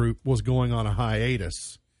K-pop group, was going on a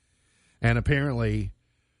hiatus. And apparently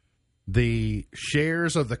the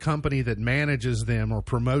shares of the company that manages them or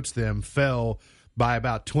promotes them fell by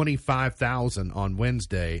about 25,000 on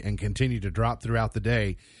Wednesday and continued to drop throughout the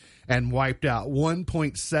day and wiped out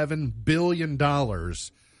 $1.7 billion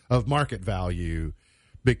of market value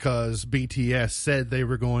because BTS said they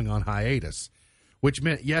were going on hiatus, which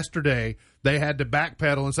meant yesterday they had to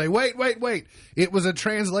backpedal and say, wait, it was a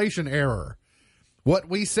translation error. What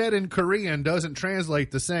we said in Korean doesn't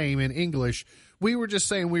translate the same in English. We were just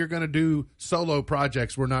saying we were going to do solo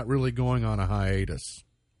projects. We're not really going on a hiatus.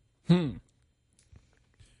 Can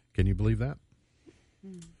you believe that?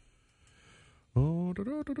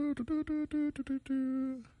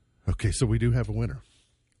 Okay, so we do have a winner.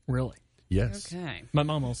 Really? Yes. Okay. My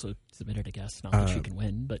mom also submitted a guess. Not that she can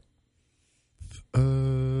win, but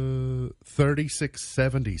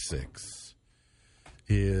 3676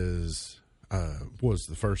 is was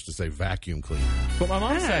the first to say vacuum cleaner. but my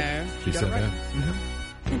mom said She got said it right.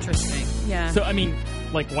 that. Interesting. Yeah. So I mean,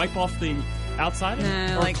 like wipe off the outside of it?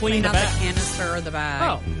 no, Or like clean clean the out the bag? canister or the bag.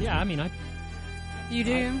 Oh, yeah. I mean, You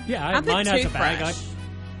do? yeah, I put mine has a bag. toothbrush.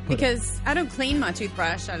 because I don't clean my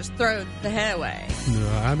toothbrush. I just throw the head away. No,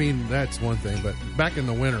 I mean, that's one thing. But back in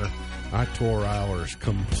the winter, I tore ours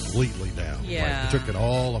completely down. Yeah. Like, took it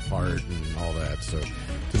all apart and all that. So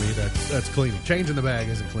to me, that's cleaning. Changing the bag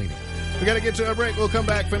isn't cleaning. We got to get to a break. We'll come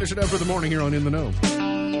back, finish it up for the morning here on In the Know.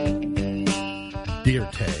 Dear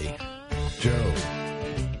Tay. Joe.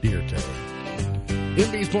 Dear Tay.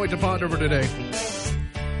 MB's point to ponder for today.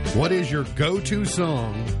 What is your go-to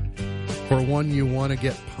song for when you want to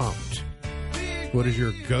get pumped? What is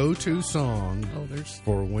your go-to song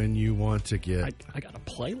for when you want to get I got a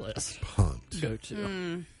playlist. pumped? Go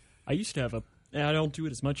to. I used to have I don't do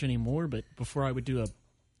it as much anymore, but before I would do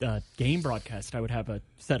a game broadcast, I would have a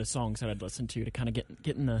set of songs that I'd listen to kind of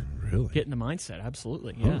get in the mindset.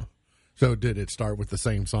 Absolutely, yeah. Huh. So did it start with the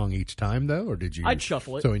same song each time, though, or did you? I'd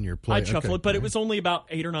shuffle it. So in your play, I'd shuffle it, but it was only about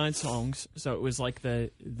 8 or 9 songs, so it was like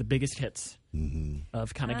the biggest hits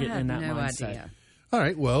of kind of getting in that mindset. Idea. All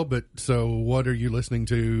right. Well, but so what are you listening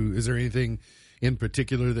to? Is there anything in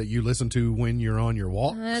particular that you listen to when you're on your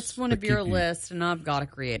walks? That's one of your lists, and I've got to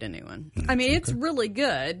create a new one. I mean, it's really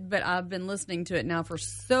good, but I've been listening to it now for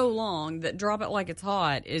so long that Drop It Like It's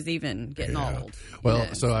Hot is even getting old.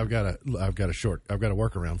 Well, so I've got a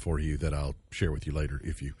workaround for you that I'll share with you later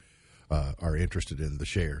if you are interested in the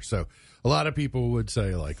share. So a lot of people would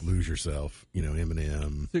say like Lose Yourself,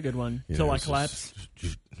 Eminem. It's a good one. Till I Collapse.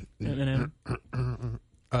 Eminem.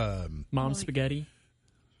 Mom Spaghetti.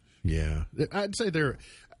 Yeah, I'd say they're,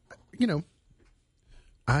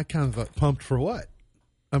 I kind of pumped for what?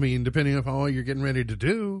 I mean, depending on all you're getting ready to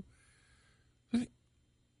do. I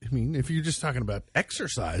mean, if you're just talking about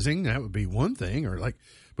exercising, that would be one thing. Or like,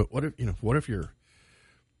 but what if you're,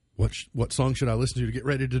 what song should I listen to get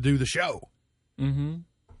ready to do the show? Mm-hmm.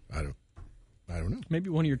 I don't know.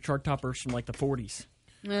 Maybe one of your chart toppers from like the 40s.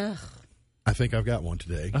 Ugh. I think I've got one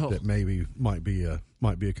today that maybe might be a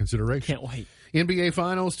consideration. Can't wait. NBA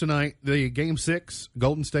Finals tonight. The Game 6,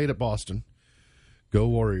 Golden State at Boston. Go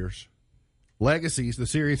Warriors. Legacies, the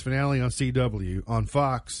series finale on CW. On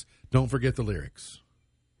Fox, don't forget the lyrics.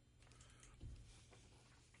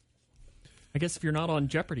 I guess if you're not on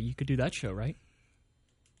Jeopardy, you could do that show, right?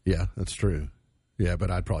 Yeah, that's true. Yeah, but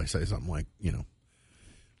I'd probably say something like,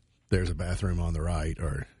 there's a bathroom on the right,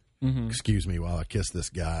 or excuse me while I kiss this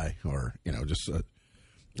guy, or, just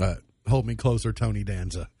hold me closer, Tony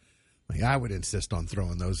Danza. Like, I would insist on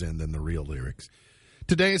throwing those in than the real lyrics.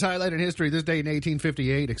 Today's highlight in history, this day in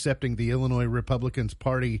 1858, accepting the Illinois Republicans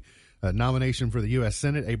Party nomination for the U.S.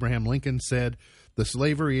 Senate, Abraham Lincoln said the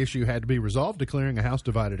slavery issue had to be resolved, declaring a house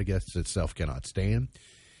divided against itself cannot stand.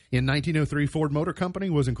 In 1903, Ford Motor Company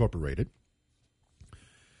was incorporated.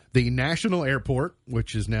 The National Airport,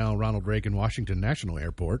 which is now Ronald Reagan Washington National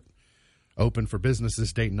Airport, opened for business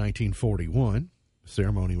this date in 1941. The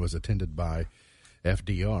ceremony was attended by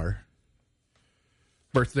FDR.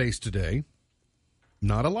 Birthdays today.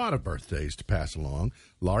 Not a lot of birthdays to pass along.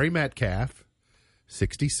 Laurie Metcalf,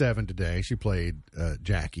 67 today. She played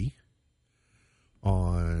Jackie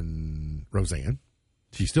on Roseanne.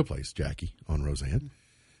 She still plays Jackie on Roseanne.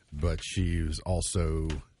 But she was also...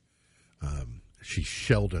 she's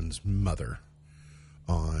Sheldon's mother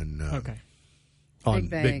on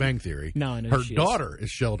Big Bang Theory. No, I know her she daughter is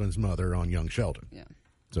Sheldon's mother on Young Sheldon. Yeah.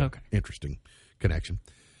 So, interesting connection.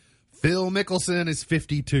 Phil Mickelson is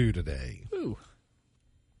 52 today. Ooh.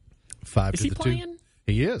 5 is to he the playing? 2.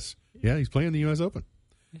 He is. Yeah, he's playing the U.S. Open.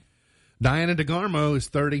 Diana DeGarmo is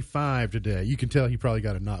 35 today. You can tell he probably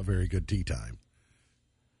got a not very good tee time.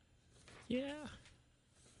 Yeah.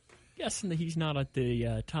 Guessing that he's not at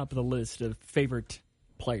the top of the list of favorite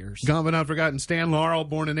players. Gone but not forgotten, Stan Laurel,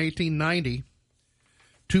 born in 1890.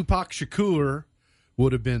 Tupac Shakur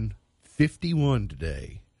would have been 51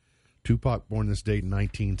 today. Tupac born this date in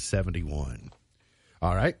 1971.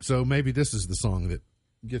 All right, so maybe this is the song that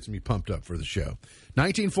gets me pumped up for the show.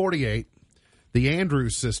 1948, the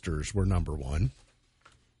Andrews Sisters were number 1.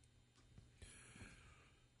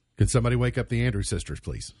 Can somebody wake up the Andrews Sisters,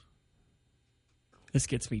 please? This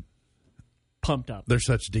gets me pumped up. They're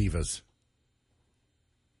such divas.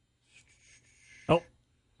 Oh.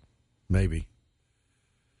 Maybe.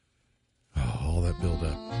 Oh, all that build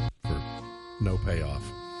up for no payoff.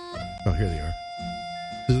 Oh, here they are.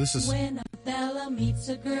 So this is... When a fella meets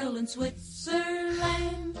a girl in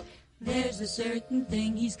Switzerland, there's a certain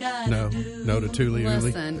thing he's got to do. No to Tuli Uli.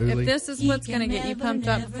 Listen, if this is what's going to get you pumped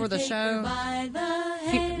up for the show,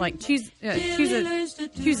 choose a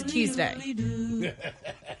Tuesday.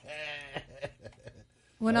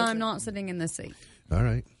 When I'm not sitting in the seat. All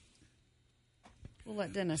right. We'll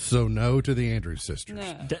let Dennis. So no to the Andrews Sisters.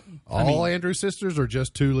 No. Andrews Sisters or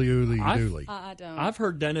just Tuli Uli Dooley? I don't. I've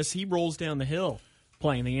heard Dennis, he rolls down the hill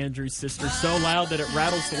playing the Andrews Sisters so loud that it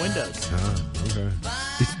rattles the windows. Okay.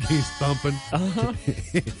 He's thumping.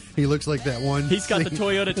 He looks like that one. He's got the scene.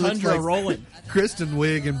 Toyota He looks Tundra like Rolling. Kristen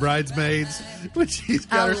Wiig in Bridesmaids, when she's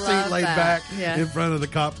got I her seat love laid that. back Yeah. in front of the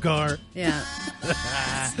cop car. Yeah,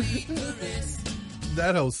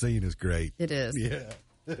 That whole scene is great. it is. Yeah.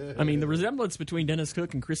 I mean, the resemblance between Dennis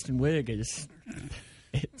Cook and Kristen Wiig is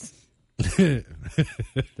it's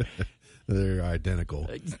They're identical.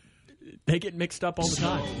 they get mixed up all the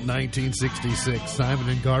time. 1966, Simon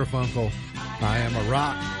and Garfunkel, I Am a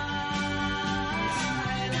Rock.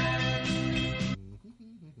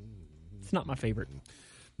 It's not my favorite.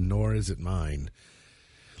 Nor is it mine.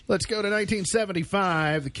 Let's go to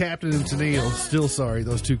 1975. The Captain and Tennille. Still sorry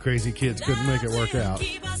those two crazy kids couldn't make it work out.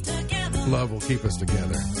 Keep us together. Love will keep us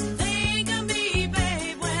together. Think of me,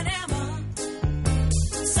 babe, whenever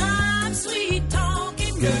some sweet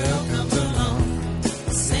talking girl comes along,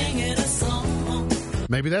 singing a song.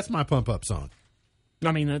 Maybe that's my pump-up song.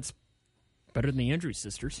 I mean, that's better than the Andrews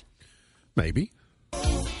Sisters. Maybe. How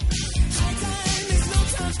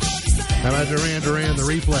about Duran Duran, The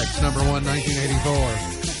Reflex, number 1,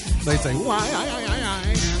 1984. They say, why, Yeah,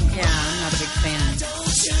 I'm not a big fan.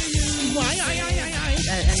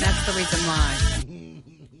 And that's the reason why.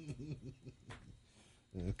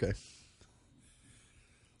 Okay.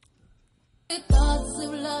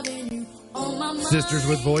 Sisters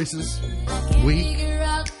with Voices, Weak,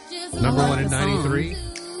 number 1 in 93.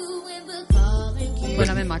 When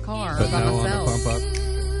I'm in my car But by no on myself. the pump up.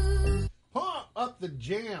 Pump up the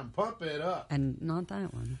jam, pump it up. And not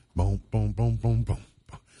that one. Boom, boom, boom, boom, boom.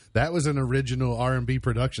 That was an original R&B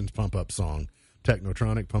Productions pump up song.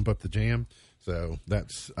 Technotronic, Pump Up the Jam. So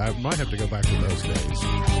I might have to go back to those days.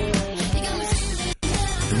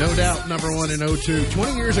 No Doubt, number 1 in 02.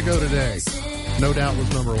 20 years ago today, No Doubt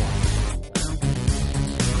was number 1.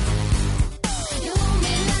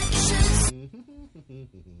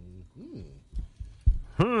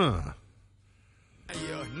 Huh.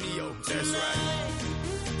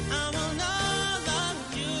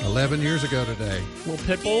 11 years ago today. Well,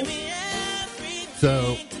 Pitbull.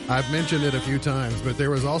 So I've mentioned it a few times, but there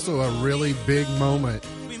was also a really big moment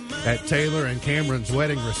at Taylor and Cameron's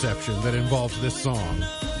wedding reception that involves this song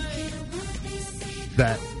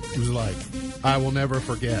that was like, I will never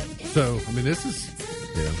forget. So, I mean, this is,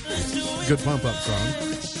 it's a good pump-up song.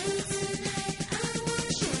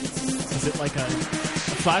 Is it like a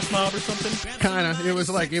flash mob or something? Kind of. It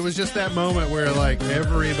was just that moment where, like,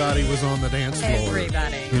 everybody was on the dance floor.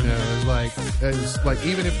 Everybody. You know, it was like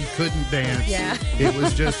even if you couldn't dance, Yeah. it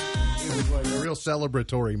was like a real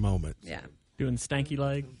celebratory moment. Yeah. Doing stanky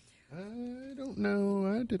leg. I don't know.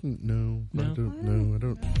 I didn't know. No? I don't know. I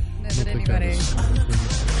don't That think I anybody.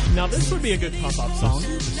 was- Now, this would be a good pop-up song.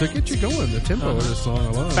 To get you going, the tempo of this song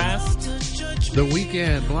alone. Fast. The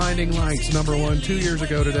Weeknd, Blinding Lights, number 1 2 years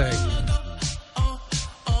ago today.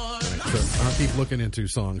 So I'll keep looking into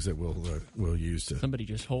songs that we'll use to Somebody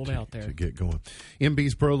just hold out there. get going.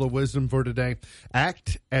 MB's Pearl of Wisdom for today.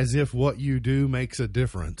 Act as if what you do makes a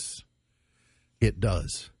difference. It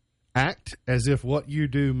does. Act as if what you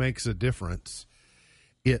do makes a difference.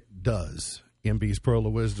 It does. MB's Pearl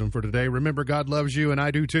of Wisdom for today. Remember, God loves you, and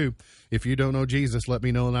I do too. If you don't know Jesus, let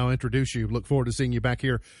me know, and I'll introduce you. Look forward to seeing you back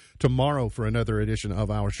here tomorrow for another edition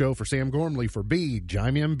of our show. For Sam Gormley, for B,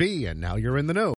 I'm MB, and now you're in the know.